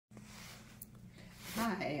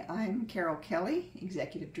Hi, I'm Carol Kelly,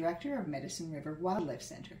 Executive Director of Medicine River Wildlife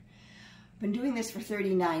Center. Been doing this for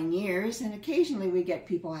 39 years, and occasionally we get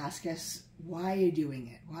people ask us, why are you doing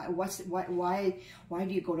it? Why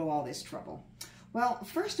do you go to all this trouble? Well,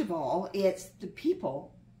 first of all, it's the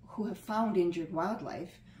people who have found injured wildlife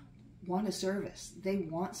want a service. They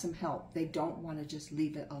want some help. They don't want to just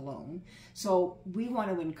leave it alone. So we want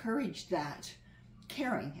to encourage that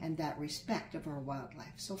caring and that respect of our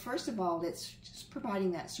wildlife. So first of all, it's just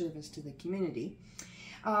providing that service to the community.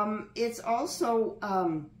 It's also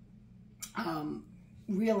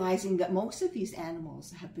realizing that most of these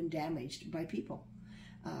animals have been damaged by people.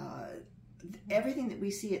 Everything that we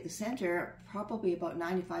see at the center, probably about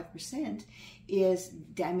 95%, is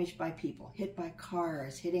damaged by people, hit by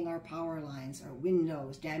cars, hitting our power lines, our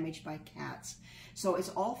windows, damaged by cats. So it's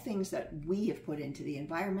all things that we have put into the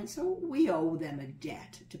environment, so we owe them a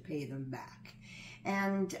debt to pay them back.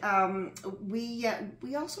 And we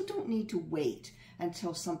also don't need to wait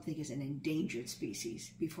until something is an endangered species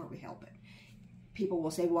before we help it. People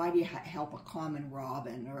will say, why do you help a common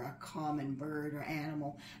robin or a common bird or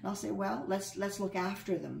animal? And I'll say, well, let's look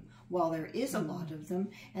after them while there is a lot of them,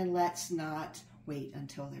 and let's not wait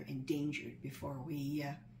until they're endangered before we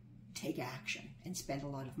take action and spend a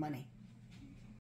lot of money.